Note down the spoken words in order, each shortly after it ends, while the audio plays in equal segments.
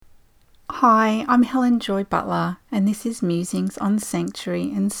Hi, I'm Helen Joy Butler, and this is Musings on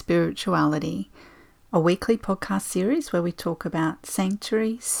Sanctuary and Spirituality, a weekly podcast series where we talk about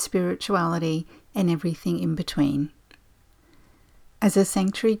sanctuary, spirituality, and everything in between. As a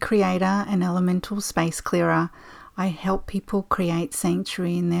sanctuary creator and elemental space clearer, I help people create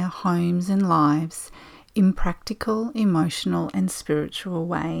sanctuary in their homes and lives in practical, emotional, and spiritual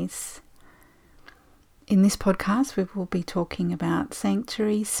ways. In this podcast, we will be talking about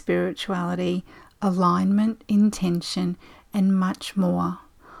sanctuary, spirituality, alignment, intention, and much more,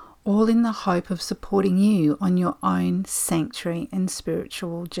 all in the hope of supporting you on your own sanctuary and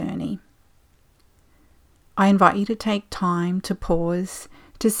spiritual journey. I invite you to take time to pause,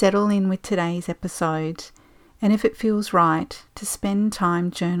 to settle in with today's episode, and if it feels right, to spend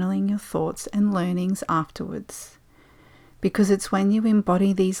time journaling your thoughts and learnings afterwards. Because it's when you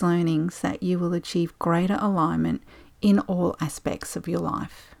embody these learnings that you will achieve greater alignment in all aspects of your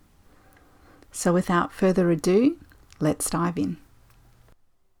life. So without further ado, let's dive in.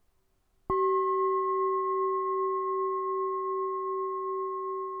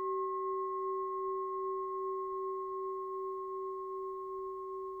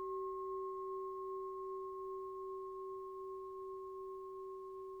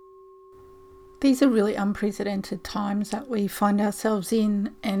 These are really unprecedented times that we find ourselves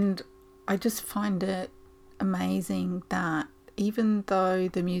in, and I just find it amazing that even though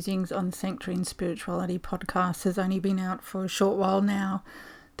the Musings on Sanctuary and Spirituality podcast has only been out for a short while now,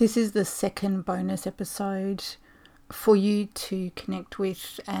 this is the second bonus episode for you to connect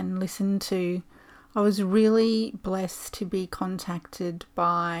with and listen to. I was really blessed to be contacted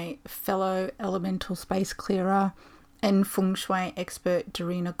by fellow elemental space clearer and feng shui expert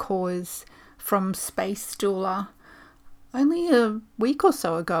Darina Kors from Space Doula only a week or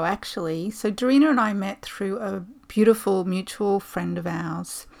so ago, actually. So Darina and I met through a beautiful mutual friend of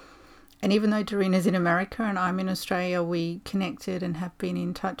ours. And even though Darina's in America and I'm in Australia, we connected and have been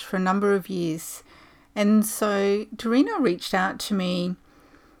in touch for a number of years. And so Darina reached out to me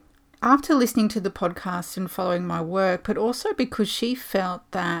after listening to the podcast and following my work, but also because she felt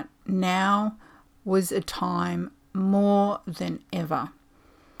that now was a time more than ever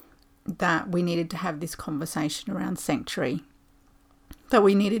that we needed to have this conversation around sanctuary, that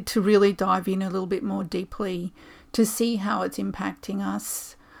we needed to really dive in a little bit more deeply to see how it's impacting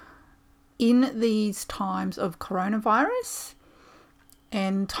us in these times of coronavirus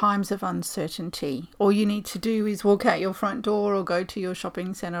and times of uncertainty. All you need to do is walk out your front door or go to your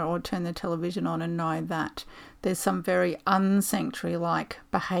shopping centre or turn the television on and know that there's some very unsanctuary-like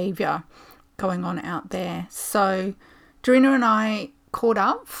behaviour going on out there. So Darina and I caught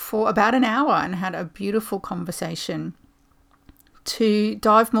up for about an hour and had a beautiful conversation to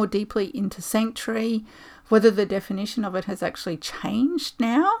dive more deeply into sanctuary, whether the definition of it has actually changed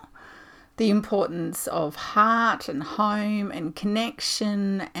now, the importance of heart and home and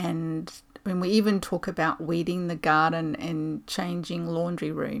connection, and when we even talk about weeding the garden and changing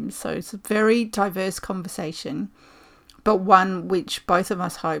laundry rooms. So it's a very diverse conversation, but one which both of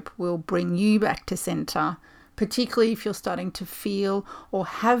us hope will bring you back to centre, particularly if you're starting to feel or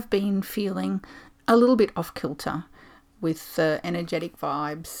have been feeling a little bit off kilter with the energetic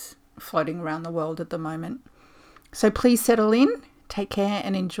vibes floating around the world at the moment. So please settle in, take care,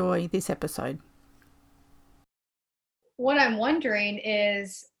 and enjoy this episode. What I'm wondering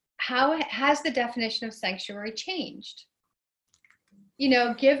is, how has the definition of sanctuary changed?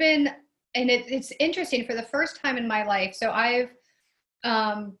 Given, and it's interesting, for the first time in my life. So I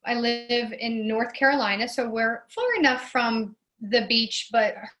live in North Carolina, so we're far enough from the beach,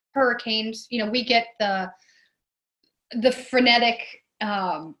 but hurricanes, we get the frenetic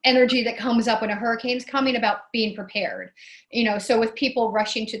energy that comes up when a hurricane's coming, about being prepared. So with people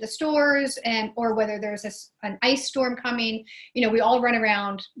rushing to the stores, or whether there's an ice storm coming, we all run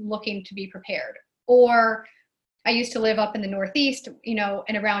around looking to be prepared. Or I used to live up in the Northeast,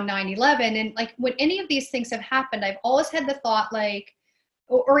 and around 9/11, and like when any of these things have happened, I've always had the thought, like,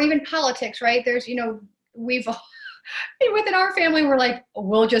 or even politics, right? There's, we've within our family, we're like,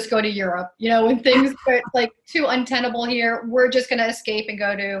 we'll just go to Europe, when things are like too untenable here, we're just going to escape and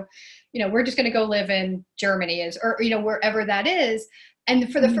go to, we're just going to go live in Germany, or wherever that is.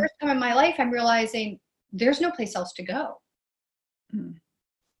 And for the first time in my life, I'm realizing there's no place else to go. Mm.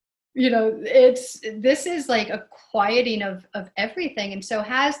 This is like a quieting of everything. And so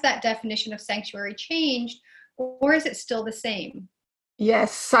has that definition of sanctuary changed, or is it still the same?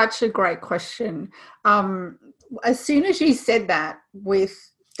 Yes, such a great question. As soon as you said that, with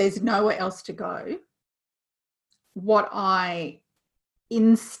there's nowhere else to go, what I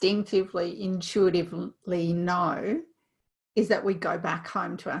instinctively, intuitively know is that we go back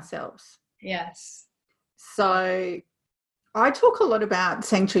home to ourselves. Yes. So I talk a lot about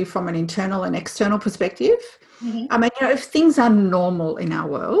sanctuary from an internal and external perspective. Mm-hmm. I mean, if things are normal in our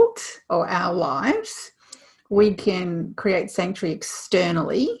world or our lives, we can create sanctuary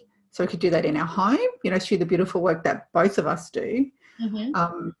externally. So we could do that in our home, through the beautiful work that both of us do.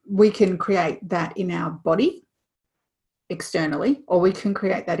 Mm-hmm. We can create that in our body externally, or we can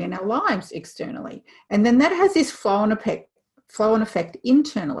create that in our lives externally. And then that has this flow and effect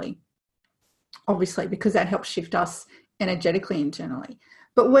internally, obviously, because that helps shift us energetically internally.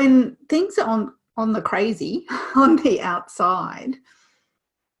 But when things are on the crazy on the outside,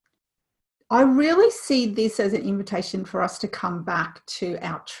 I really see this as an invitation for us to come back to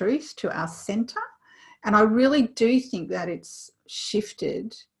our truth, to our center. And I really do think that it's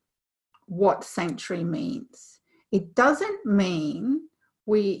shifted what sanctuary means. It doesn't mean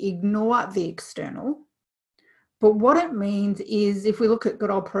we ignore the external, but what it means is, if we look at good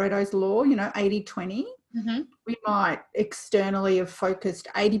old Pareto's law, 80-20, Mm-hmm. we might externally have focused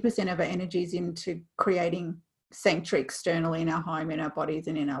 80% of our energies into creating sanctuary externally in our home, in our bodies,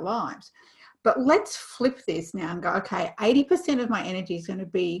 and in our lives. But let's flip this now and go, okay, 80% of my energy is going to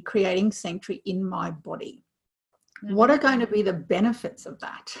be creating sanctuary in my body. Mm-hmm. What are going to be the benefits of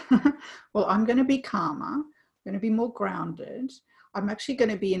that? Well, I'm going to be calmer, I'm going to be more grounded. I'm actually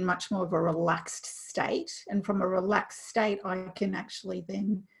going to be in much more of a relaxed state. And from a relaxed state, I can actually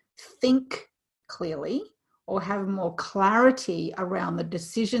then think clearly or have more clarity around the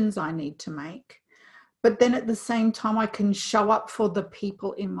decisions I need to make. But then at the same time, I can show up for the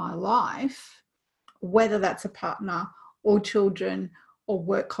people in my life, whether that's a partner or children or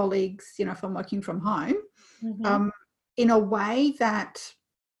work colleagues, if I'm working from home, Mm-hmm. in a way that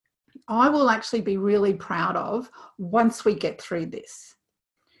I will actually be really proud of once we get through this.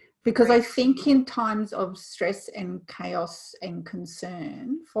 Because Right. I think in times of stress and chaos and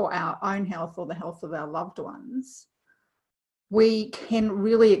concern for our own health or the health of our loved ones, we can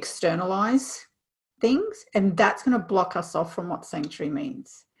really externalize things, and that's going to block us off from what sanctuary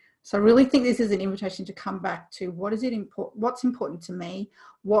means. So I really think this is an invitation to come back to what's important to me,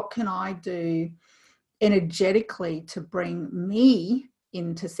 what can I do energetically to bring me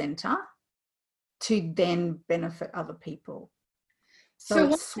into center to then benefit other people. So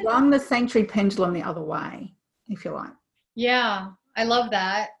So it's swung the sanctuary pendulum the other way, if you like. yeah, I love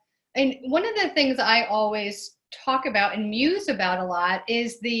that. And one of the things I always talk about and muse about a lot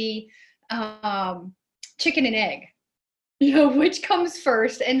is the um, chicken and egg, which comes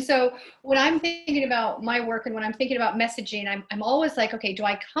first. And so when I'm thinking about my work and when I'm thinking about messaging, I'm always like, okay, do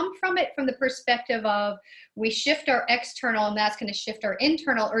I come from it from the perspective of we shift our external and that's going to shift our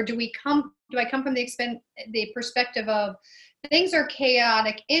internal, or do I come from the perspective of things are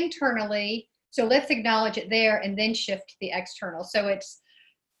chaotic internally, so let's acknowledge it there and then shift the external. So it's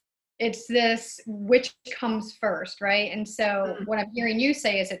this which comes first, right? And so what I'm hearing you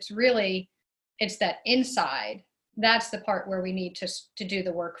say is it's that inside. That's the part where we need to do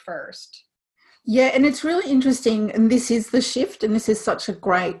the work first. Yeah, and it's really interesting, and this is the shift, and this is such a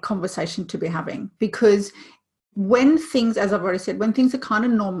great conversation to be having, because when things, as I've already said, when things are kind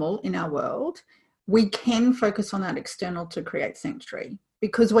of normal in our world, we can focus on that external to create sanctuary,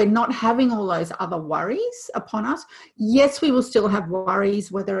 because we're not having all those other worries upon us. Yes, we will still have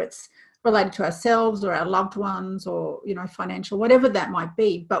worries, whether it's related to ourselves or our loved ones or, financial, whatever that might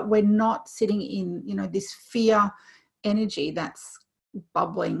be, but we're not sitting in, this fear energy that's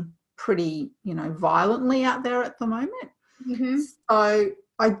bubbling pretty, violently out there at the moment. Mm-hmm. So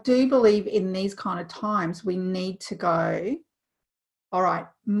I do believe in these kind of times, we need to go, all right,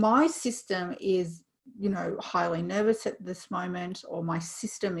 my system is, highly nervous at this moment, or my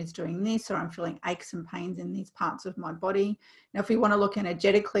system is doing this, or I'm feeling aches and pains in these parts of my body. Now, if we want to look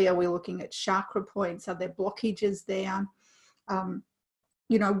energetically, are we looking at chakra points? Are there blockages there?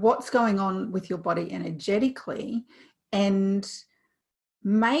 What's going on with your body energetically? And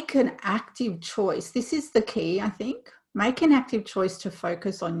make an active choice. This is the key, I think. Make an active choice to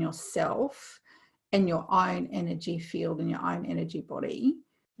focus on yourself and your own energy field and your own energy body,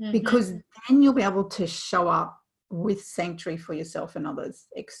 because then you'll be able to show up with sanctuary for yourself and others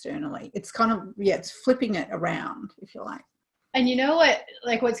externally. It's kind of, it's flipping it around, if you like. And you know what,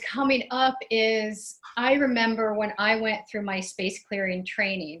 like what's coming up is I remember when I went through my space clearing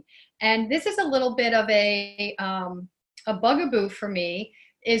training, and this is a little bit of a bugaboo for me,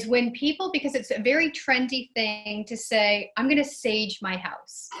 is when people, because it's a very trendy thing to say, I'm going to sage my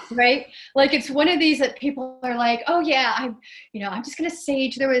house, right? Like it's one of these that people are like, oh yeah, I'm just going to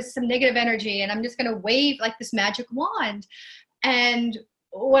sage. There was some negative energy and I'm just going to wave like this magic wand. And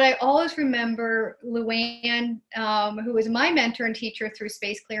what I always remember, Luann, who was my mentor and teacher through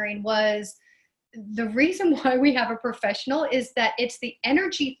space clearing, was the reason why we have a professional is that it's the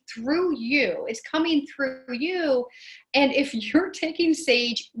energy through you. It's coming through you. And if you're taking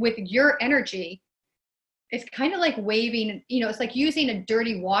sage with your energy, it's kind of like waving, it's like using a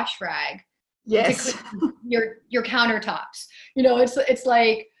dirty wash rag to Yes. clean your countertops. It's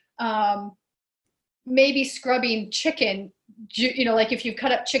like maybe scrubbing chicken, like if you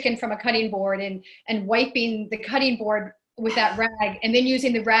cut up chicken from a cutting board and wiping the cutting board with that rag and then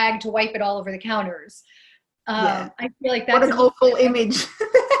using the rag to wipe it all over the counters. Yeah. I feel like that's what an awful image.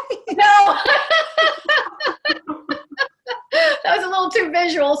 No. That was a little too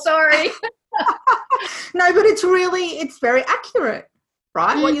visual, sorry. No, but it's very accurate,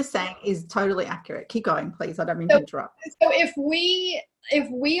 right? What you're saying is totally accurate. Keep going, please. I don't mean to interrupt. So if we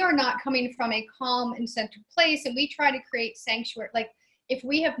are not coming from a calm and centered place and we try to create sanctuary, like if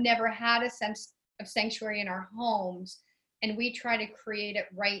we have never had a sense of sanctuary in our homes and we try to create it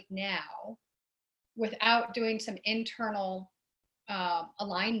right now without doing some internal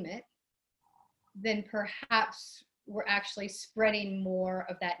alignment, then perhaps we're actually spreading more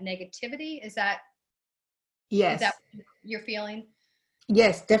of that negativity. Is that what you're feeling?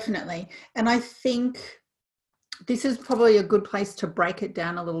 Yes, definitely. And I think this is probably a good place to break it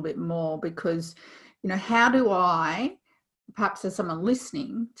down a little bit more because, how do I, perhaps as someone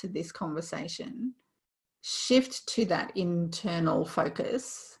listening to this conversation, shift to that internal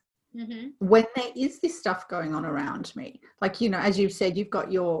focus when there is this stuff going on around me? Like, as you've said, you've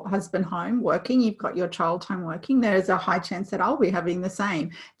got your husband home working, you've got your child home working. There's a high chance that I'll be having the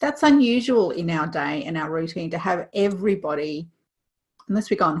same. That's unusual in our day and our routine to have everybody, unless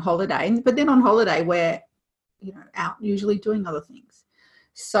we go on holiday, but then on holiday we're, out usually doing other things.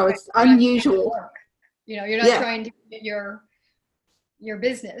 So it's unusual. You're not trying to get your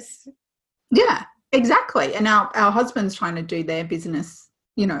business. Yeah, exactly. And our husband's trying to do their business,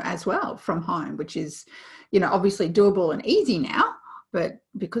 as well from home, which is, obviously doable and easy now, but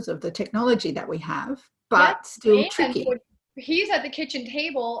because of the technology that we have, but still tricky. He's at the kitchen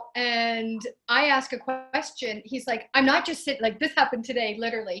table and I ask a question. He's like, I'm not just sitting, like this happened today,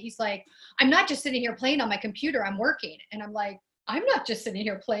 literally. He's like, I'm not just sitting here playing on my computer, I'm working. And I'm like, I'm not just sitting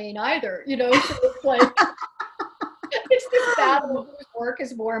here playing either, so it's like, it's this battle of whose work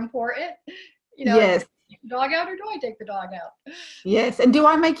is more important, Yes. Take the dog out or do I take the dog out? Yes. And do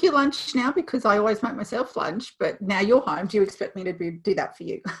I make you lunch now? Because I always make myself lunch, but now you're home. Do you expect me to do that for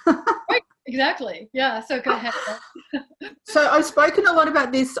you? Right. Exactly. Yeah. So go ahead. So I've spoken a lot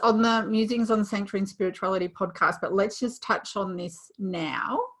about this on the Musings on Sanctuary and Spirituality podcast, but let's just touch on this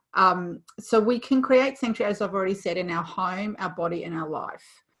now. So we can create sanctuary, as I've already said, in our home, our body, and our life.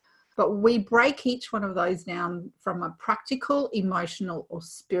 But we break each one of those down from a practical, emotional, or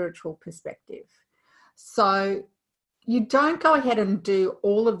spiritual perspective. So you don't go ahead and do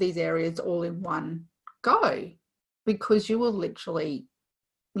all of these areas all in one go because you will literally,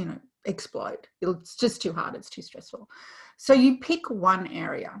 explode. It's just too hard. It's too stressful. So you pick one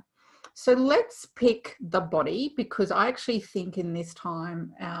area. So let's pick the body because I actually think in this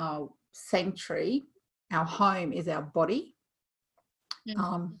time our sanctuary, our home is our body.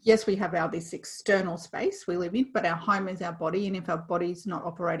 Yes, we have this external space we live in, but our home is our body. And if our body's not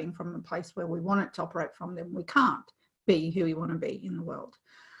operating from the place where we want it to operate from, then we can't be who we want to be in the world.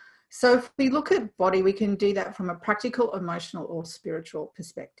 So if we look at body, we can do that from a practical, emotional, or spiritual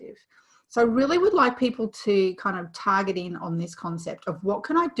perspective. So I really would like people to kind of target in on this concept of what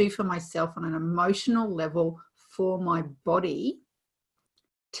can I do for myself on an emotional level for my body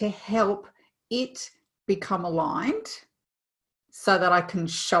to help it become aligned so that I can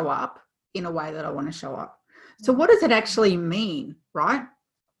show up in a way that I want to show up. So what does it actually mean, right?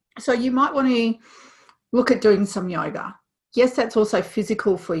 So you might want to look at doing some yoga. Yes, that's also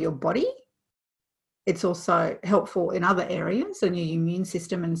physical for your body. It's also helpful in other areas and your immune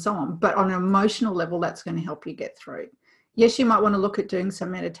system and so on. But on an emotional level, that's going to help you get through. Yes, you might want to look at doing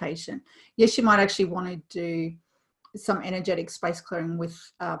some meditation. Yes, you might actually want to do some energetic space clearing with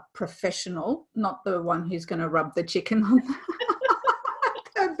a professional, not the one who's going to rub the chicken on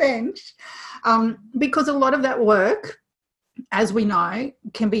the bench. Because a lot of that work, as we know,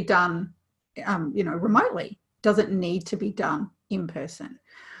 can be done, remotely. Doesn't need to be done in person.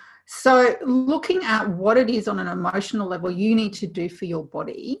 So looking at what it is on an emotional level you need to do for your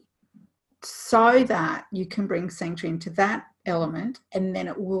body so that you can bring sanctuary into that element, and then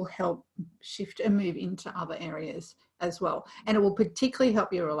it will help shift and move into other areas as well. And it will particularly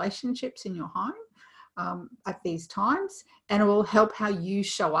help your relationships in your home at these times, and it will help how you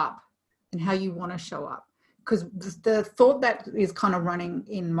show up and how you want to show up. because the thought that is kind of running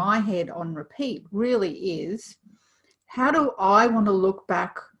in my head on repeat really is, how do I want to look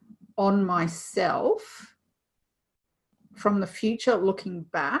back on myself from the future, looking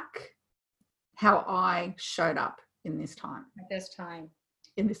back, how I showed up in this time? At this time.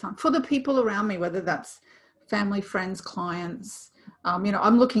 In this time. For the people around me, whether that's family, friends, clients.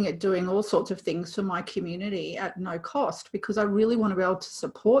 I'm looking at doing all sorts of things for my community at no cost, because I really want to be able to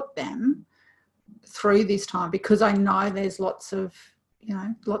support them through this time, because I know there's lots of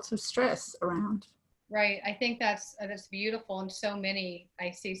stress around. Right. I think that's beautiful. And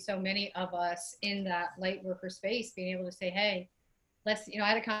I see so many of us in that light worker space being able to say, hey, I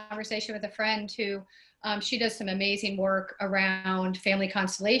had a conversation with a friend who, she does some amazing work around family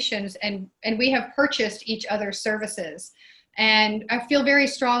constellations, and we have purchased each other's services. And I feel very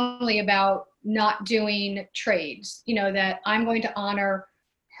strongly about not doing trades, that I'm going to honor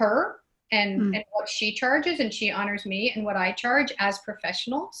her and what she charges, and she honors me and what I charge as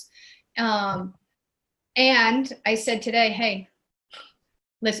professionals. And I said today, hey,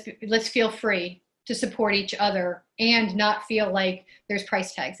 let's feel free to support each other and not feel like there's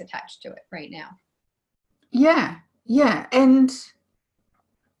price tags attached to it right now. Yeah. And,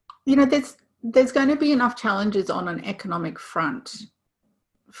 there's going to be enough challenges on an economic front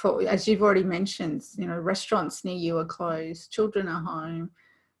for, as you've already mentioned, restaurants near you are closed, children are home,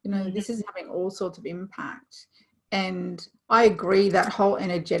 this is having all sorts of impact. And I agree that whole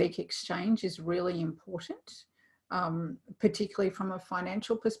energetic exchange is really important, particularly from a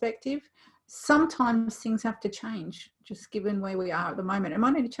financial perspective. Sometimes things have to change, just given where we are at the moment. It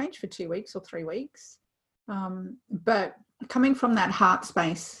might need to change for 2 weeks or 3 weeks. But coming from that heart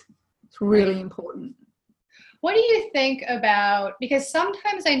space, it's really important. What do you think about, because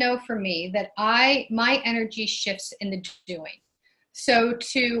sometimes I know for me that my energy shifts in the doing. So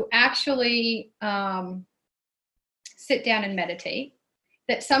to actually sit down and meditate,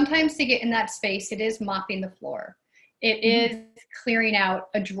 that sometimes to get in that space, it is mopping the floor. It is clearing out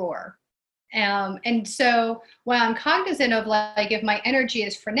a drawer. And so when I'm cognizant of like, if my energy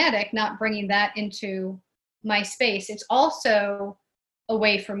is frenetic, not bringing that into my space, it's also a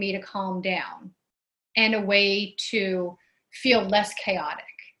way for me to calm down and a way to feel less chaotic.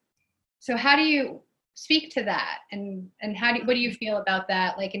 So how do you speak to that? And what do you feel about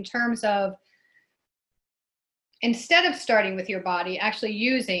that? Like in terms of, instead of starting with your body, actually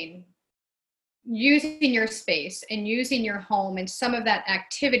using your space and using your home and some of that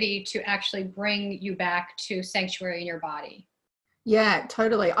activity to actually bring you back to sanctuary in your body. Yeah,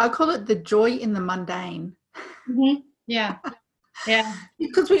 totally. I call it the joy in the mundane. Yeah.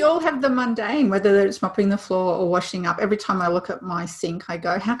 Because we all have the mundane, whether it's mopping the floor or washing up. Every time I look at my sink, I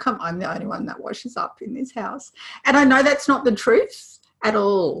go, how come I'm the only one that washes up in this house? And I know that's not the truth at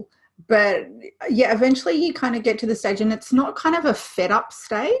all. But yeah, eventually you kind of get to the stage, and it's not kind of a fed up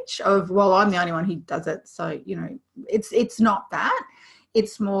stage of, well, I'm the only one who does it. So, it's not that.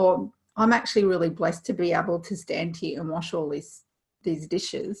 It's more, I'm actually really blessed to be able to stand here and wash all these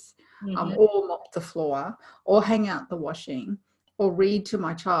dishes, or mop the floor, or hang out the washing, or read to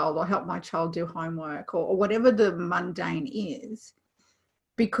my child, or help my child do homework, or whatever the mundane is,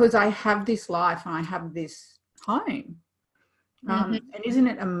 because I have this life and I have this home. And isn't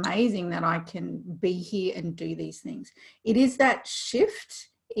it amazing that I can be here and do these things? It is that shift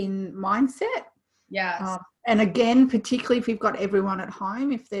in mindset. Yes. And again, particularly if you've got everyone at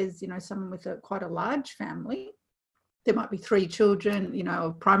home, if there's, someone with quite a large family, there might be 3 children,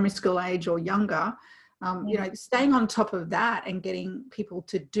 of primary school age or younger, staying on top of that and getting people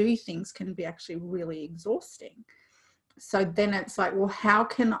to do things can be actually really exhausting. So then it's like, well, how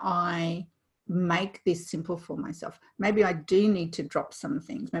can I make this simple for myself? Maybe I do need to drop some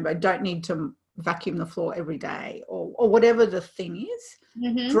things. Maybe I don't need to vacuum the floor every day, or whatever the thing is,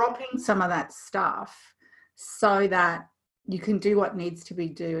 dropping some of that stuff so that you can do what needs to be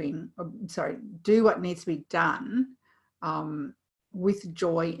done with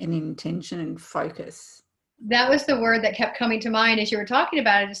joy and intention and focus. That was the word that kept coming to mind as you were talking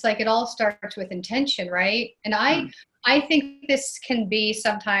about it. It's like it all starts with intention, right? And I think this can be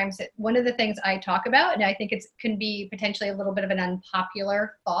sometimes one of the things I talk about, and I think it can be potentially a little bit of an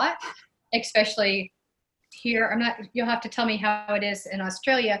unpopular thought, especially here. You'll have to tell me how it is in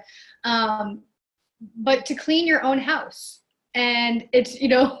Australia. But to clean your own house. And it's,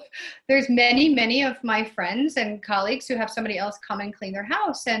 there's many of my friends and colleagues who have somebody else come and clean their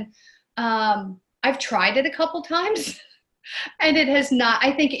house. And I've tried it a couple times and it has not.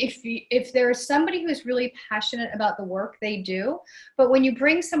 I think if there's somebody who's really passionate about the work they do, but when you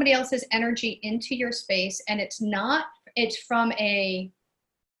bring somebody else's energy into your space and it's from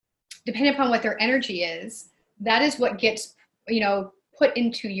depending upon what their energy is, that is what gets, put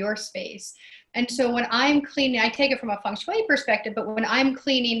into your space. And so when I'm cleaning, I take it from a feng shui perspective, but when I'm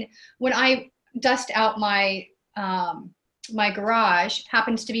cleaning, when I dust out my garage,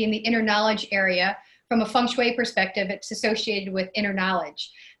 happens to be in the inner knowledge area. From a feng shui perspective, it's associated with inner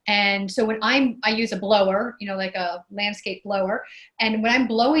knowledge. And so when I use a blower, like a landscape blower, and when I'm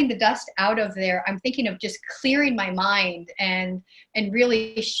blowing the dust out of there, I'm thinking of just clearing my mind and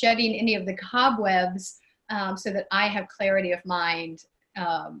really shedding any of the cobwebs, so that I have clarity of mind,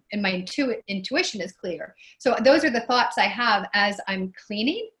 and my intuition is clear. So those are the thoughts I have as I'm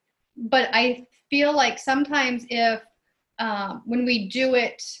cleaning. But I feel like sometimes if when we do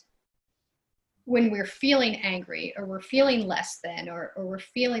it when we're feeling angry, or we're feeling less than, or we're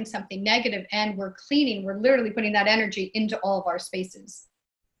feeling something negative and we're cleaning, we're literally putting that energy into all of our spaces.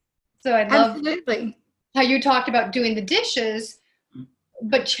 So I love Absolutely. how you talked about doing the dishes,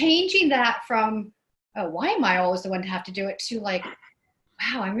 but changing that from, oh, why am I always the one to have to do it, to like,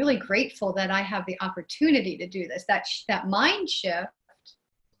 wow, I'm really grateful that I have the opportunity to do this. That mind shift,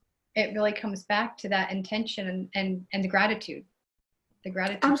 it really comes back to that intention and the gratitude.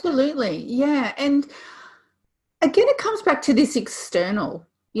 Absolutely. Yeah. And again, it comes back to this external.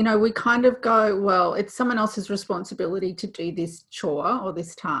 We kind of go, well, it's someone else's responsibility to do this chore or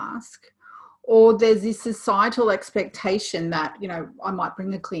this task. Or there's this societal expectation that, I might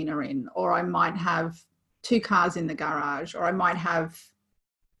bring a cleaner in, or I might have 2 cars in the garage, or I might have,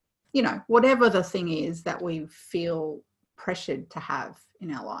 whatever the thing is that we feel pressured to have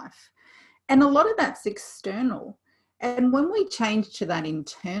in our life. And a lot of that's external. And when we change to that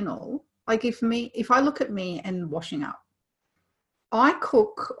internal, like if I look at me and washing up, I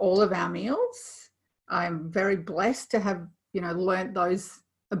cook all of our meals. I'm very blessed to have, learnt those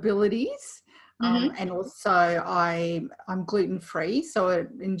abilities. Mm-hmm. And also I'm gluten-free. So it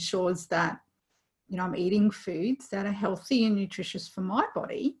ensures that, I'm eating foods that are healthy and nutritious for my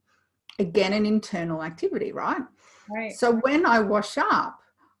body. Again, an internal activity, right? Right. So when I wash up,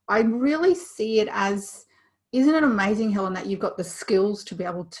 I really see it as, isn't it amazing, Helen, that you've got the skills to be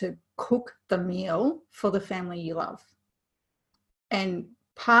able to cook the meal for the family you love? And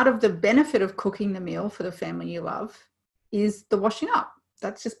part of the benefit of cooking the meal for the family you love is the washing up.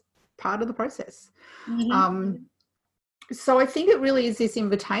 That's just part of the process. Mm-hmm. So I think it really is this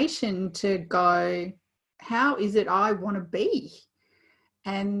invitation to go, how is it I want to be?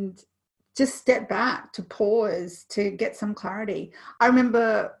 And just step back, to pause, to get some clarity. I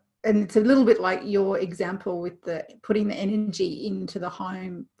remember, and it's a little bit like your example with the putting the energy into the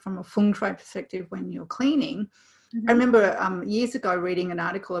home from a feng shui perspective when you're cleaning. Mm-hmm. I remember years ago reading an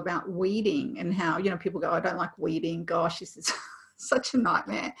article about weeding and how, people go, I don't like weeding. Gosh, this is such a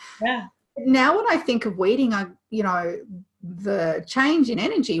nightmare. Yeah. Now when I think of weeding, the change in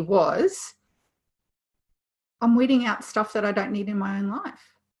energy was, I'm weeding out stuff that I don't need in my own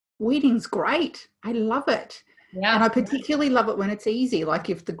life. Weeding's great. I love it. Yeah. And I particularly love it when it's easy. Like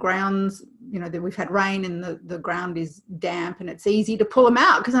if the ground's, that we've had rain and the ground is damp and it's easy to pull them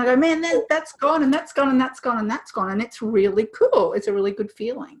out, because I go, man, that's gone and that's gone and that's gone and that's gone. And it's really cool. It's a really good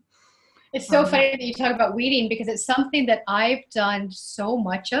feeling. It's so funny that you talk about weeding, because it's something that I've done so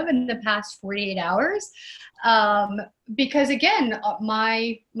much of in the past 48 hours. Because again,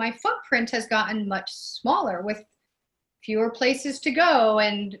 my footprint has gotten much smaller with fewer places to go,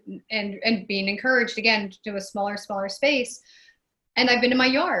 and being encouraged again to do a smaller space. And I've been in my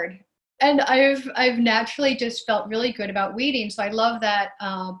yard, and I've naturally just felt really good about weeding. So I love that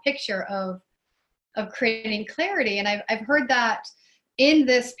picture of creating clarity. And I've heard that in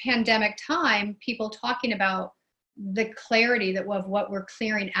this pandemic time, people talking about the clarity of what we're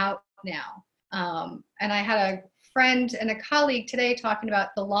clearing out now. And I had a friend and a colleague today talking about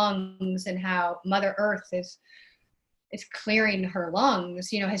the lungs, and how Mother Earth is clearing her lungs,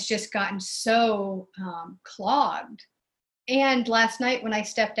 has just gotten so clogged. And last night when I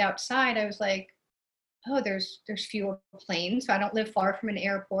stepped outside, I was like, oh, there's fewer planes. So I don't live far from an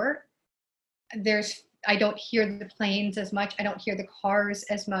airport. I don't hear the planes as much. I don't hear the cars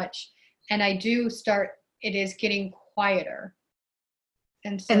as much. And it is getting quieter.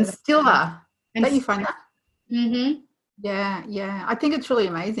 And stiller. Don't you find that? Mm-hmm. Yeah. I think it's really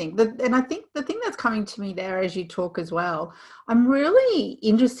amazing. And I think the thing that's coming to me there as you talk as well, I'm really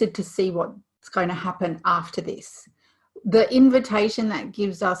interested to see what's going to happen after this. The invitation that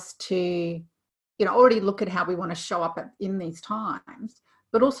gives us to, already look at how we want to show up in these times,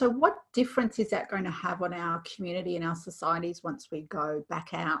 but also what difference is that going to have on our community and our societies once we go back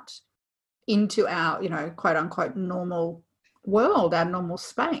out into our, quote unquote, normal world, our normal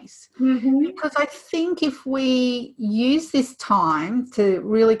space. Mm-hmm. Because I think if we use this time to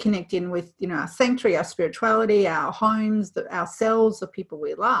really connect in with, our sanctuary, our spirituality, our homes, ourselves, the people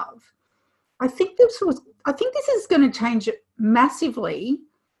we love, I think this is going to change massively,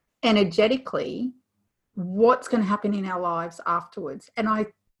 energetically, what's going to happen in our lives afterwards. I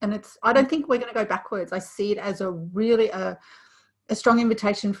don't think we're going to go backwards. I see it as a really a strong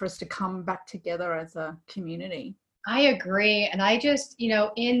invitation for us to come back together as a community. I agree. And I just,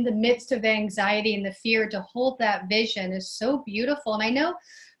 in the midst of the anxiety and the fear, to hold that vision is so beautiful. And I know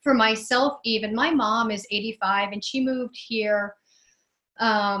for myself, even my mom is 85 and she moved here.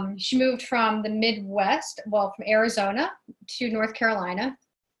 She moved from the Midwest, well, from Arizona to North Carolina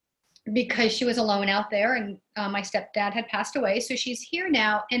because she was alone out there, and my stepdad had passed away. So she's here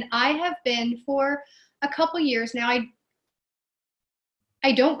now. And I have been for a couple years now.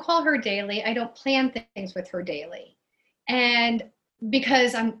 I don't call her daily. I don't plan things with her daily. And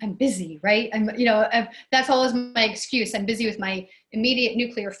because I'm busy, right? That's always my excuse. I'm busy with my immediate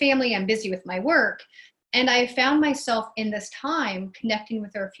nuclear family. I'm busy with my work. And I found myself in this time connecting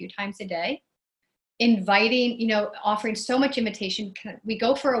with her a few times a day, inviting, offering so much invitation. We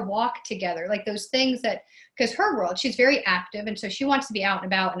go for a walk together, like those things that, because her world, she's very active. And so she wants to be out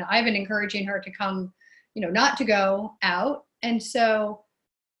and about. And I've been encouraging her to come, not to go out. And so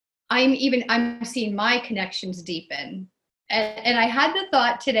I'm seeing my connections deepen. And I had the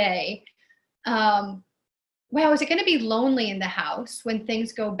thought today, wow, is it going to be lonely in the house when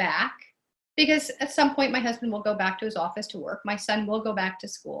things go back? Because at some point my husband will go back to his office to work. My son will go back to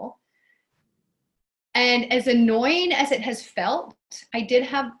school. And as annoying as it has felt, I did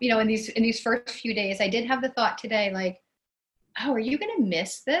have, in these first few days, I did have the thought today, like, oh, are you going to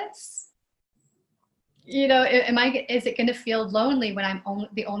miss this? Is it going to feel lonely when I'm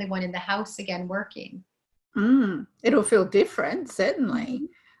the only one in the house again working? It'll feel different, certainly.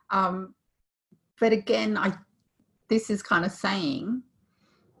 But again, this is kind of saying,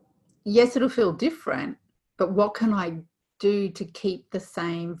 yes, it'll feel different, but what can I do to keep the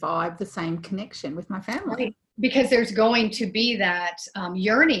same vibe, the same connection with my family? Right. Because there's going to be that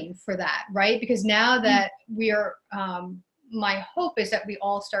yearning for that, right? Because now that we're, my hope is that we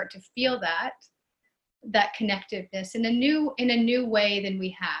all start to feel that connectiveness in a new way than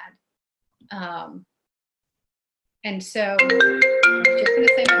we had. And so I was just going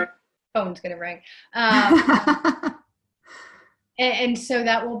to say my phone's going to ring. And so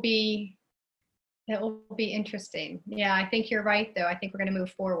that will be interesting. Yeah, I think you're right, though. I think we're going to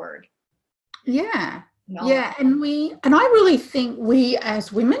move forward. Yeah. Yeah. And I really think we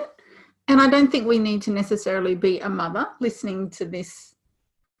as women, and I don't think we need to necessarily be a mother listening to this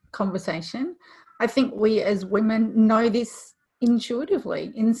conversation. I think we as women know this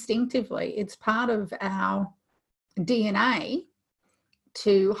intuitively, instinctively. It's part of our DNA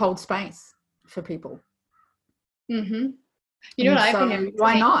to hold space for people. Mm-hmm. You know what I've been noticing?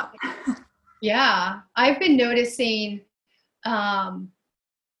 Why not? Yeah, I've been noticing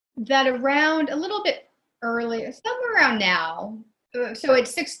that around a little bit early, somewhere around now, so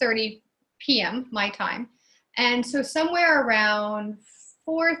it's 6:30 p.m. my time, and so somewhere around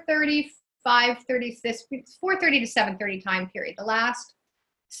 4:30, 5:30, this 4:30 to 7:30 time period, the last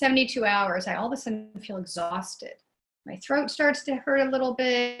 72 hours, I all of a sudden feel exhausted. My throat starts to hurt a little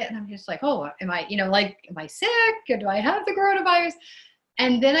bit, and I'm just like, oh, am I sick? Or do I have the coronavirus?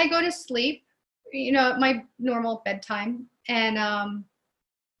 And then I go to sleep, at my normal bedtime. And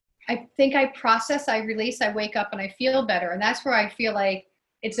I think I process, I release, I wake up, and I feel better. And that's where I feel like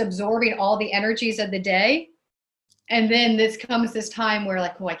it's absorbing all the energies of the day. And then comes this time where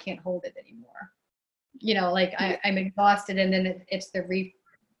like, oh, I can't hold it anymore. I'm exhausted, and then it's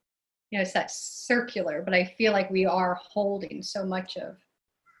it's that circular, but I feel like we are holding so much of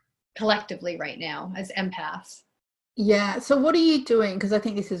collectively right now as empaths. Yeah. So what are you doing? Because I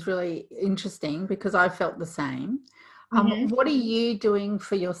think this is really interesting because I felt the same. What are you doing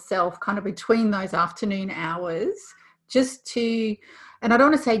for yourself kind of between those afternoon hours just to, and I don't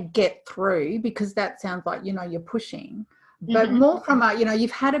want to say get through because that sounds like, you're pushing, but more from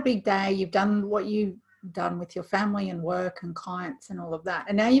you've had a big day, you've done what you've done with your family and work and clients and all of that.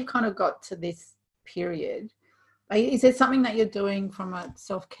 And now you've kind of got to this period. Is there something that you're doing from a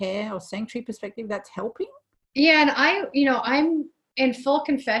self-care or sanctuary perspective that's helping? Yeah. And I'm in full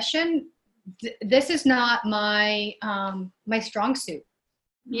confession. This is not my, my strong suit.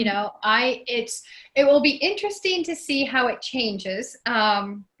 It will be interesting to see how it changes.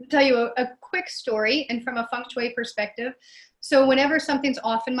 I'll tell you a quick story, and from a feng shui perspective. So whenever something's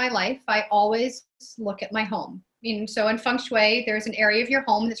off in my life, I always look at my home. So in feng shui, there's an area of your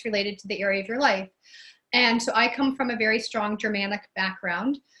home that's related to the area of your life. And so I come from a very strong Germanic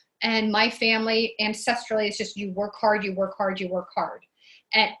background, and my family ancestrally is just you work hard, you work hard, you work hard.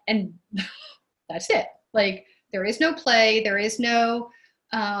 And that's it. Like there is no play, there is no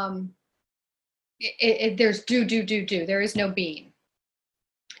there's do. There is no being.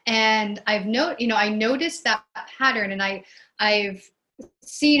 And I noticed that pattern, and I've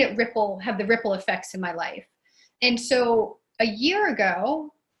seen it have the ripple effects in my life. And so a year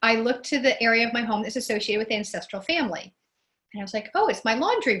ago, I looked to the area of my home that's associated with the ancestral family. And I was like, oh, it's my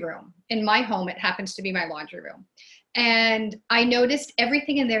laundry room. In my home, it happens to be my laundry room. And I noticed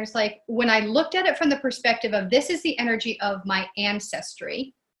everything in there is like, when I looked at it from the perspective of this is the energy of my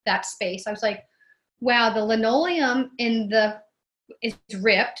ancestry, that space, I was like, wow, the linoleum is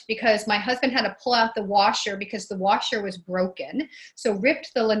ripped because my husband had to pull out the washer because the washer was broken. So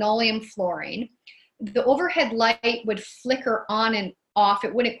ripped the linoleum flooring. The overhead light would flicker on and off.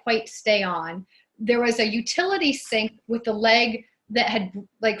 It wouldn't quite stay on. There was a utility sink with the leg that had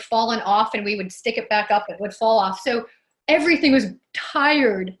like fallen off, and we would stick it back up, it would fall off. So everything was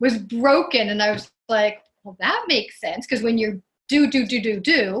tired, was broken. And I was like, well, that makes sense. Because when you do,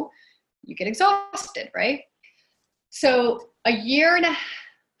 you get exhausted, right? So a year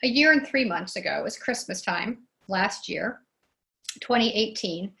and 3 months ago, it was Christmas time last year,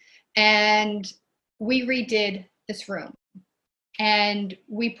 2018. And we redid this room. And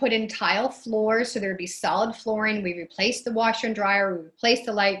we put in tile floors, so there would be solid flooring. We replaced the washer and dryer, we replaced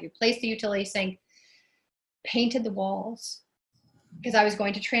the light, replaced the utility sink, painted the walls, because I was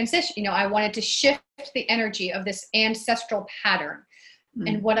going to transition. I wanted to shift the energy of this ancestral pattern. Mm-hmm.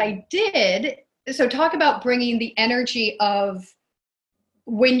 And what I did, so talk about bringing the energy of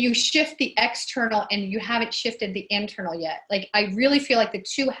when you shift the external and you haven't shifted the internal yet. Like, I really feel like the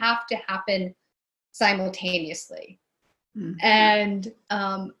two have to happen simultaneously. Mm-hmm. And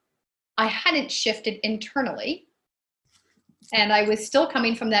I hadn't shifted internally, and I was still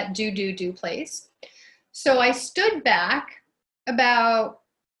coming from that do place. So I stood back about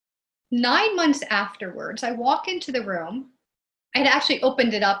 9 months afterwards. I walk into the room. I had actually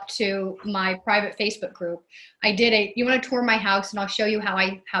opened it up to my private Facebook group. I did you want to tour my house, and I'll show you how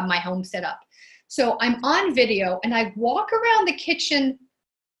I have my home set up. So I'm on video, and I walk around the kitchen,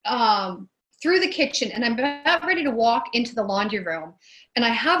 through the kitchen, and I'm about ready to walk into the laundry room, and I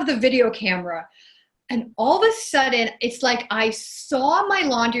have the video camera, and all of a sudden it's like I saw my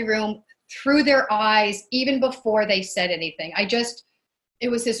laundry room through their eyes even before they said anything. It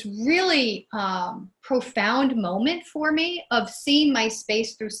was this really profound moment for me of seeing my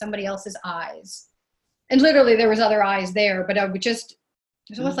space through somebody else's eyes. And literally there was other eyes there, but it was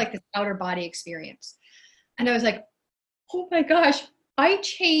almost like this outer body experience. And I was like, oh my gosh, I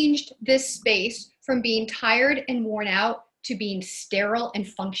changed this space from being tired and worn out to being sterile and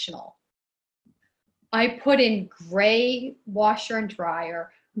functional. I put in gray washer and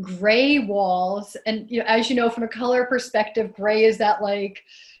dryer, gray walls. And as you know, from a color perspective, gray is that like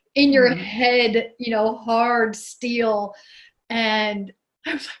in your head, hard steel. And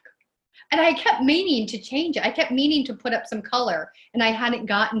I was like, and I kept meaning to change it. I kept meaning to put up some color, and I hadn't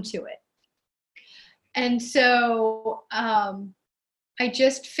gotten to it. And so, I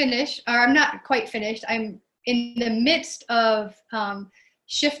just finished, or I'm not quite finished. I'm in the midst of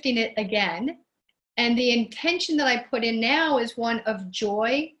shifting it again. And the intention that I put in now is one of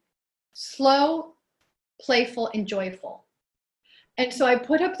joy, slow, playful, and joyful. And so I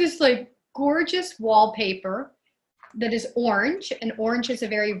put up this like gorgeous wallpaper that is orange, and orange is a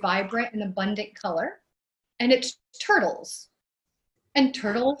very vibrant and abundant color. And it's turtles. And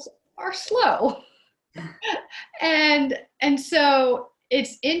turtles are slow. And so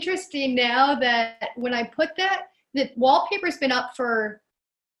it's interesting now that when I put the wallpaper's been up for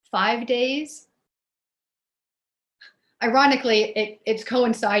 5 days. Ironically, it's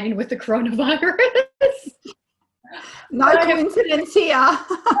coinciding with the coronavirus. No coincidence here.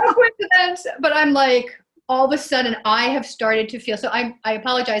 No coincidence, but I'm like, all of a sudden I have started to feel, so I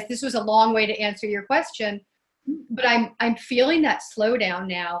apologize. This was a long way to answer your question, but I'm feeling that slowdown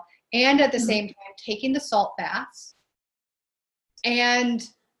now. And at the same time, taking the salt baths and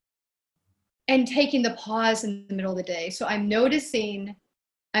taking the pause in the middle of the day. So I'm noticing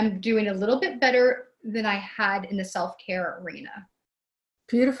I'm doing a little bit better than I had in the self-care arena.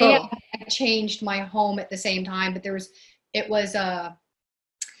 Beautiful. And I changed my home at the same time, but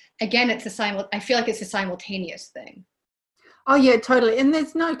again, I feel like it's a simultaneous thing. Oh yeah, totally. And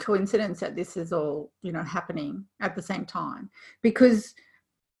there's no coincidence that this is all, happening at the same time, because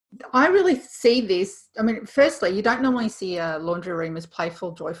I really see this. I mean, firstly, you don't normally see a laundry room as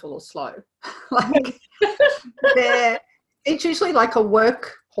playful, joyful, or slow. Like, it's usually like a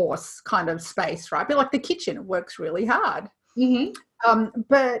work horse kind of space, right? But like the kitchen, it works really hard. Mm-hmm.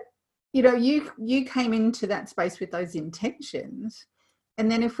 But you came into that space with those intentions. And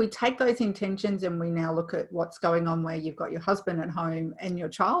then if we take those intentions and we now look at what's going on where you've got your husband at home and your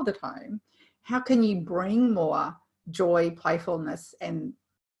child at home, how can you bring more joy, playfulness, and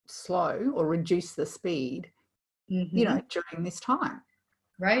slow or reduce the speed, during this time?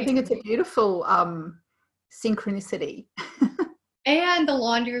 I Right. think it's a beautiful synchronicity. And the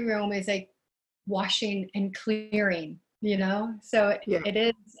laundry room is like washing and clearing, so Yeah. it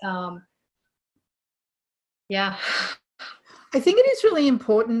is, yeah. I think it is really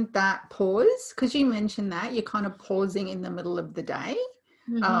important that pause, because you mentioned that you're kind of pausing in the middle of the day.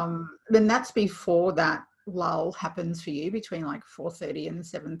 Then that's before that lull happens for you between like 4:30 and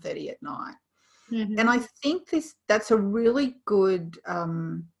 7:30 at night. And I think that's a really good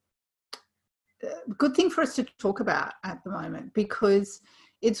thing for us to talk about at the moment, because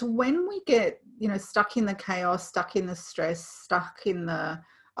it's when we get stuck in the chaos, stuck in the stress, stuck in the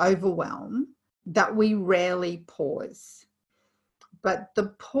overwhelm, that we rarely pause. But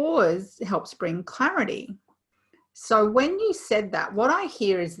the pause helps bring clarity. So when you said that, what I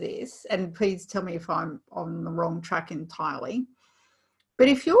hear is this, and please tell me if I'm on the wrong track entirely, but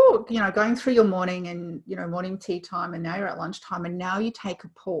if you're going through your morning and morning tea time, and now you're at lunchtime, and now you take a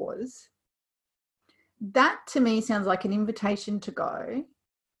pause, that to me sounds like an invitation to go,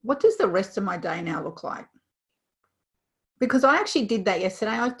 what does the rest of my day now look like? Because I actually did that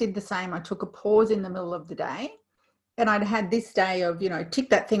yesterday. I did the same. I took a pause in the middle of the day, and I'd had this day of, tick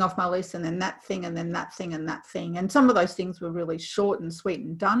that thing off my list, and then that thing, and then that thing, and that thing. And some of those things were really short and sweet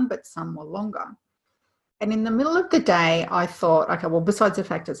and done, but some were longer. And in the middle of the day, I thought, okay, well, besides the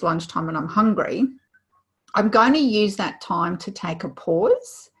fact it's lunchtime and I'm hungry, I'm going to use that time to take a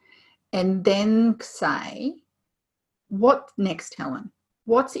pause and then say, what next, Helen?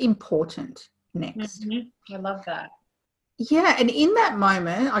 What's important next? I love that. Yeah, and in that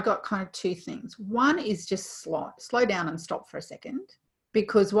moment, I got kind of two things. One is just slow down and stop for a second,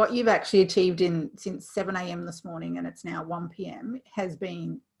 because what you've actually achieved since 7 a.m. this morning, and it's now 1 p.m., has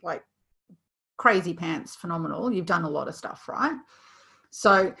been like crazy pants phenomenal. You've done a lot of stuff, right?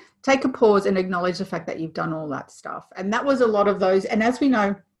 So take a pause and acknowledge the fact that you've done all that stuff. And that was a lot of those. And as we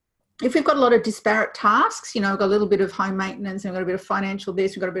know, if we've got a lot of disparate tasks, we've got a little bit of home maintenance, and we've got a bit of financial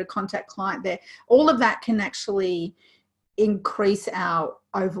this, we've got a bit of contact client there, all of that can actually increase our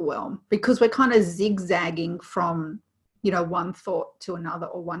overwhelm, because we're kind of zigzagging from, one thought to another,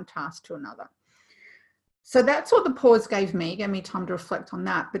 or one task to another. So that's what the pause gave me time to reflect on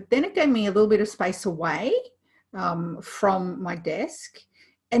that. But then it gave me a little bit of space away from my desk.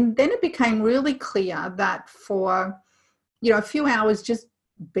 And then it became really clear that for, a few hours, just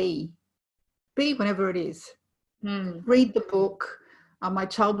be whenever it is. Read the book. My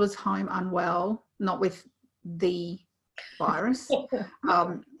child was home unwell, not with the virus.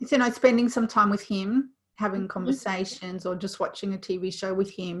 Spending some time with him, having conversations, or just watching a TV show with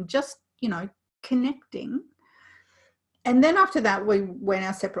him, just, connecting. And then after that, we went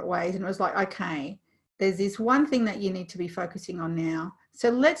our separate ways, and it was like, okay, there's this one thing that you need to be focusing on now. So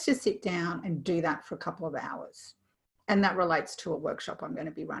let's just sit down and do that for a couple of hours. And that relates to a workshop I'm going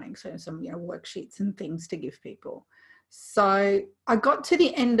to be running. So some, worksheets and things to give people. So I got to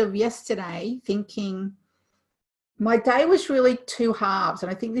the end of yesterday thinking my day was really two halves.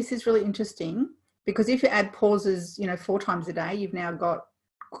 And I think this is really interesting, because if you add pauses, 4 times a day, you've now got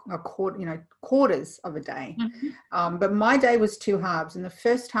a quarters of a day. But my day was two halves. And the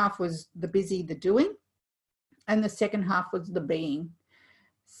first half was the busy, the doing. And the second half was the being.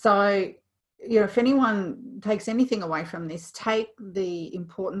 So, if anyone takes anything away from this, take the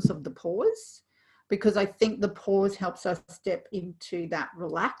importance of the pause, because I think the pause helps us step into that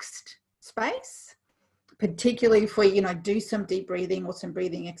relaxed space, particularly if we, do some deep breathing or some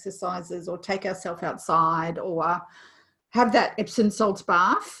breathing exercises, or take ourselves outside, or have that Epsom salts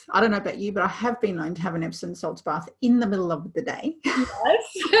bath. I don't know about you, but I have been known to have an Epsom salts bath in the middle of the day.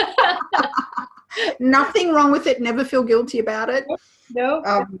 Yes. Nothing wrong with it. Never feel guilty about it. No.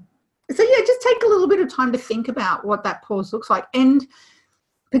 So yeah, just take a little bit of time to think about what that pause looks like. And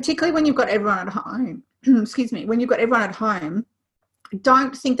particularly when you've got everyone at home, when you've got everyone at home,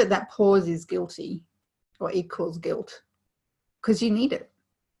 don't think that pause is guilty or equals guilt, because you need it.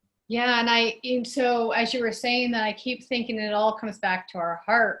 Yeah. And so as you were saying that, I keep thinking it all comes back to our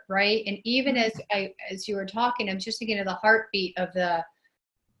heart, right? And even as you were talking, I'm just thinking of the heartbeat of the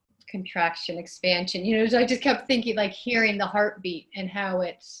contraction, expansion, so I just kept thinking, like, hearing the heartbeat and how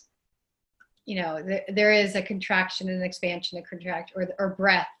it's, there is a contraction and expansion, a contract, or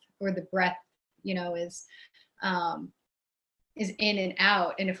breath, or the breath, is is in and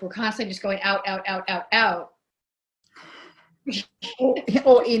out. And if we're constantly just going out, out, out, out, out.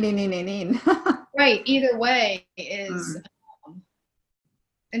 or in. Right. Either way is,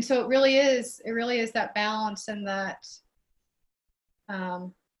 and so it really is that balance and that,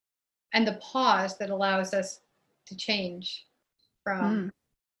 and the pause that allows us to change from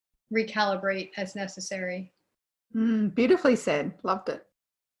recalibrate as necessary. Beautifully said. Loved it.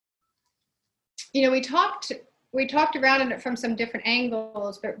 You know, we talked around it from some different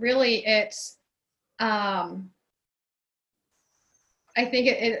angles, but really it's, I think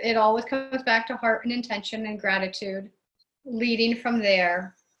it always comes back to heart and intention and gratitude, leading from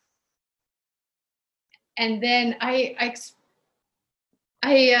there. And then I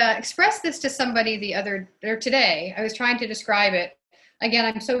expressed this to somebody today. I was trying to describe it. Again,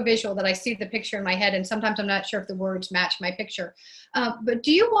 I'm so visual that I see the picture in my head, and sometimes I'm not sure if the words match my picture. But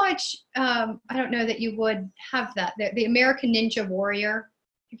do you watch, I don't know that you would have that, the American Ninja Warrior?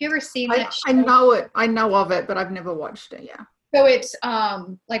 Have you ever seen that show? I know it. I know of it, but I've never watched it, yeah. So it's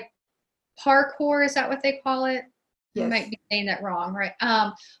like parkour, is that what they call it? Yes. I might be saying that wrong, right?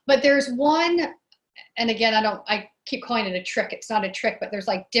 But there's one, and again, I keep calling it a trick. It's not a trick, but there's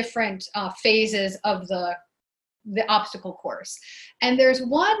like different phases of the obstacle course. And there's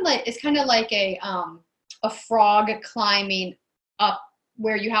one, like, it's kind of like a frog climbing up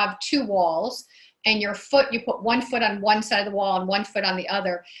where you have two walls, and you put one foot on one side of the wall and one foot on the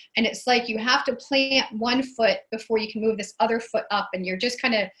other. And it's like you have to plant one foot before you can move this other foot up. And you're just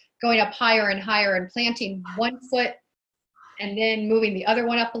kind of going up higher and higher and planting one foot and then moving the other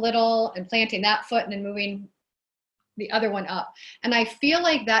one up a little and planting that foot and then moving the other one up. And I feel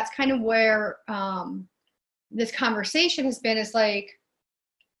like that's kind of where this conversation has been, is like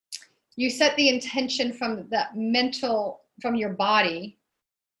you set the intention from that mental, from your body,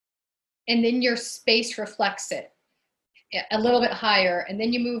 and then your space reflects it a little bit higher, and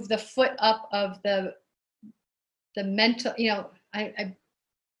then you move the foot up of the mental, you know, I'm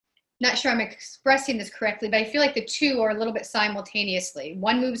not sure I'm expressing this correctly, but I feel like the two are a little bit simultaneously.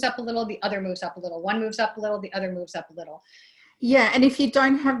 One moves up a little, the other moves up a little. One moves up a little, the other moves up a little. Yeah, and if you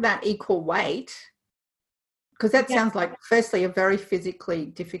don't have that equal weight, because that sounds like, firstly, a very physically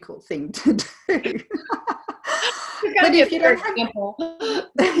difficult thing to do. But if you don't have,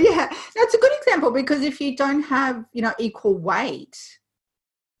 yeah, that's a good example, because if you don't have, you know, equal weight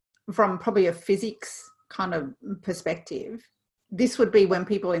from probably a physics kind of perspective, this would be when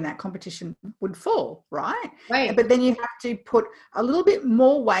people in that competition would fall, right? Right. But then you have to put a little bit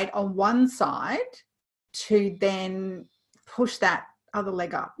more weight on one side to then push that other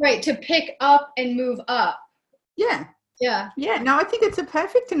leg up. Right, to pick up and move up. Yeah. Yeah. Yeah. No, I think it's a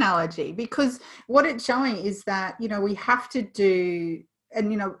perfect analogy, because what it's showing is that, you know, we have to do,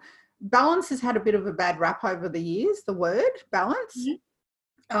 and, you know, balance has had a bit of a bad rap over the years, the word balance.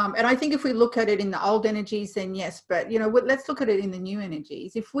 Mm-hmm. And I think if we look at it in the old energies, then yes, but, you know, let's look at it in the new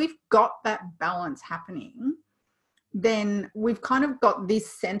energies. If we've got that balance happening, then we've kind of got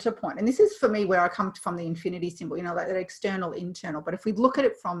this center point. And this is for me where I come from, the infinity symbol, you know, like that external, internal. But if we look at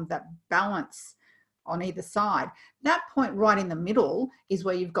it from that balance on either side, that point right in the middle is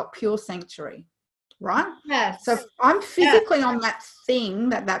where you've got pure sanctuary, right? Yes. So if I'm physically on that thing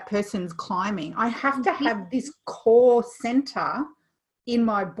that person's climbing, I have to have this core center in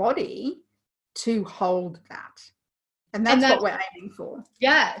my body to hold that. And that's what we're aiming for.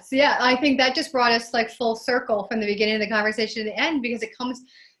 Yes. Yeah. I think that just brought us like full circle from the beginning of the conversation to the end, because it comes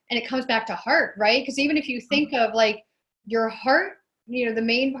back to heart, right? Because even if you think of like your heart, you know, the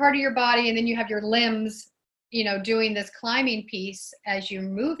main part of your body, and then you have your limbs, you know, doing this climbing piece as you're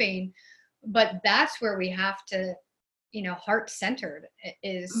moving. But that's where we have to, you know, heart centered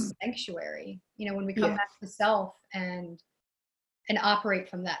is sanctuary, you know, when we come back to self and operate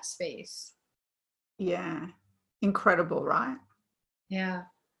from that space. Yeah. Incredible, right? Yeah.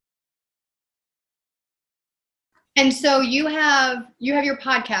 And so you have your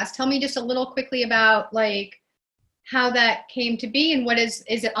podcast. Tell me just a little quickly about like how that came to be, and what is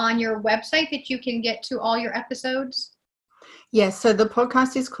it on your website that you can get to all your episodes? Yes. So the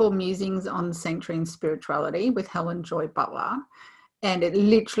podcast is called Musings on Sanctuary and Spirituality with Helen Joy Butler. And it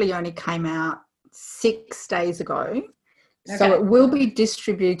literally only came out 6 days ago. Okay. So it will be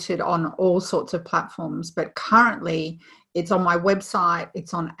distributed on all sorts of platforms, but currently it's on my website,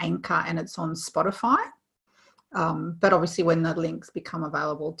 it's on Anchor, and it's on Spotify. But obviously when the links become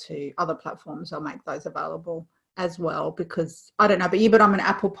available to other platforms, I'll make those available as well, because I don't know about you, but I'm an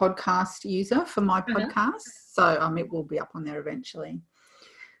Apple podcast user for my podcast. So it will be up on there eventually.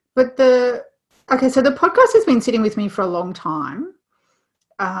 But so the podcast has been sitting with me for a long time.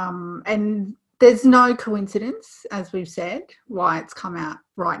 And there's no coincidence, as we've said, why it's come out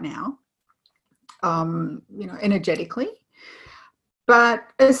right now, energetically.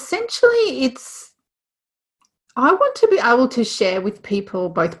 But essentially, I want to be able to share with people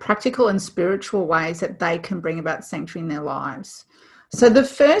both practical and spiritual ways that they can bring about sanctuary in their lives. So the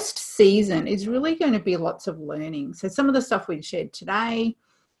first season is really going to be lots of learning. So some of the stuff we've shared today,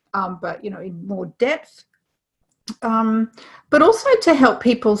 but, in more depth, but also to help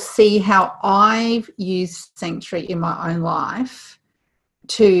people see how I've used sanctuary in my own life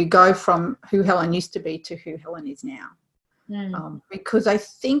to go from who Helen used to be to who Helen is now. Because I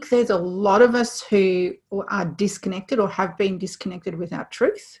think there's a lot of us who are disconnected or have been disconnected with our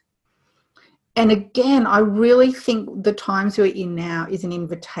truth. And again, I really think the times we're in now is an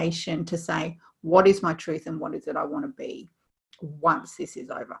invitation to say, what is my truth and what is it I want to be once this is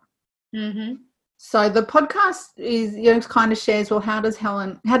over? Mm-hmm. So the podcast is, kind of shares, well, how did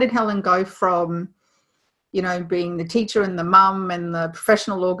Helen go from, being the teacher and the mum and the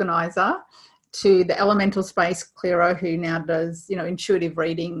professional organizer to the elemental space clearer who now does, intuitive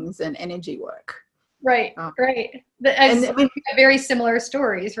readings and energy work. Right, right. Very similar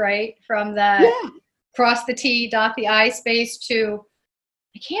stories, right? From that cross the T, dot the I space to,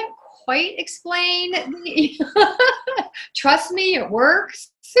 I can't quite explain. Trust me, it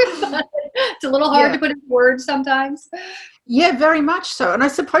works. It's a little hard to put in words sometimes. Yeah, very much so. And I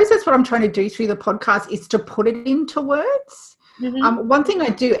suppose that's what I'm trying to do through the podcast, is to put it into words. Mm-hmm. One thing I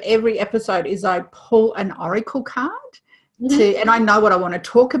do every episode is I pull an oracle card and I know what I want to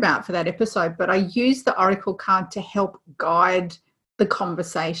talk about for that episode, but I use the oracle card to help guide the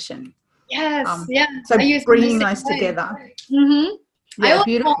conversation. Yes, So bringing those together. Mm-hmm. I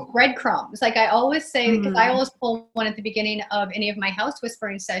always call breadcrumbs. Like I always say, because I always pull one at the beginning of any of my house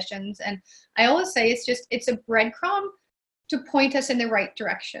whispering sessions, and I always say it's a breadcrumb to point us in the right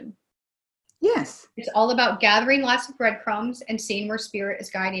direction. Yes. It's all about gathering lots of breadcrumbs and seeing where spirit is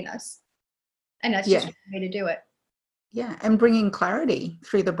guiding us. And that's just a way to do it. Yeah, and bringing clarity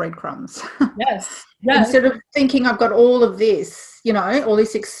through the breadcrumbs. Yes. Instead of thinking I've got all of this, all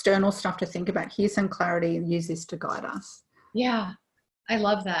this external stuff to think about, here's some clarity and use this to guide us. Yeah, I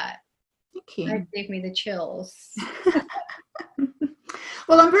love that. Thank you. That gave me the chills.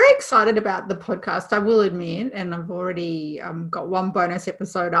 Well, I'm very excited about the podcast, I will admit, and I've already got one bonus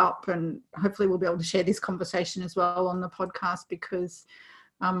episode up, and hopefully we'll be able to share this conversation as well on the podcast, because,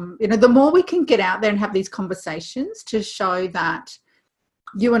 the more we can get out there and have these conversations to show that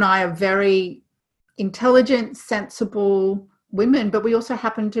you and I are very intelligent, sensible women, but we also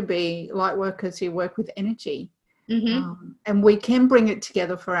happen to be light workers who work with energy. Mm-hmm. And we can bring it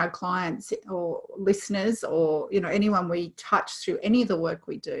together for our clients or listeners or, anyone we touch through any of the work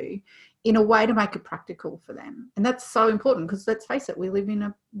we do in a way to make it practical for them. And that's so important because, let's face it, we live in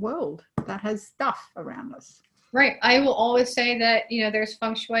a world that has stuff around us. Right. I will always say that, there's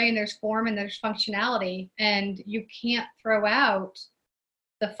feng shui and there's form and there's functionality, and you can't throw out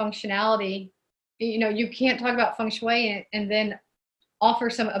the functionality. You can't talk about feng shui and then offer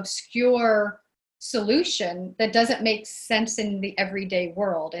some obscure solution that doesn't make sense in the everyday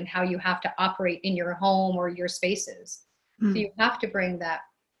world and how you have to operate in your home or your spaces. So you have to bring that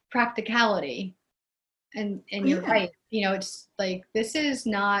practicality, and you're right. It's like, this is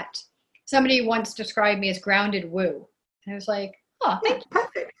not, somebody once described me as grounded woo. And I was like, oh, thank you.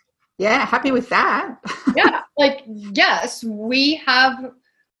 Perfect. Yeah, happy with that. Yeah, like, yes,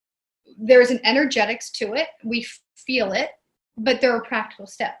 there's an energetics to it. We feel it, but there are practical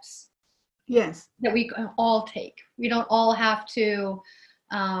steps. Yes. That we all take. We don't all have to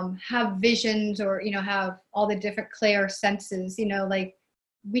have visions or, have all the different clear senses, like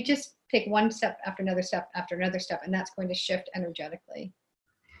we just take one step after another step after another step, and that's going to shift energetically.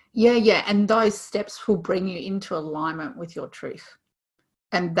 Yeah. And those steps will bring you into alignment with your truth.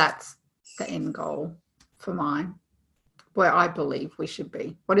 And that's the end goal for mine, where I believe we should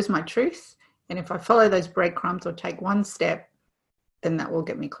be. What is my truth? And if I follow those breadcrumbs or take one step, then that will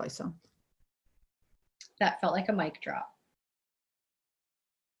get me closer. That felt like a mic drop.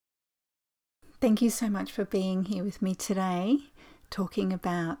 Thank you so much for being here with me today, talking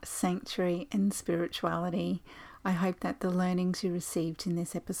about sanctuary and spirituality. I hope that the learnings you received in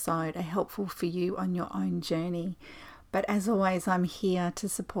this episode are helpful for you on your own journey. But as always, I'm here to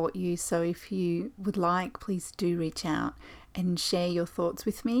support you. So if you would like, please do reach out and share your thoughts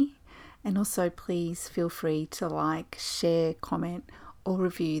with me. And also please feel free to like, share, comment, or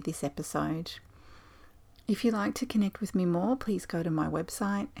review this episode. If you'd like to connect with me more, please go to my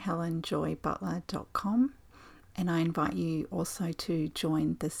website, helenjoybutler.com. And I invite you also to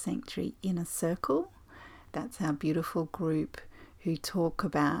join the Sanctuary Inner Circle. That's our beautiful group who talk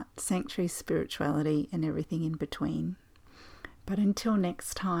about sanctuary spirituality and everything in between. But until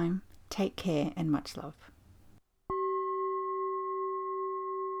next time, take care and much love.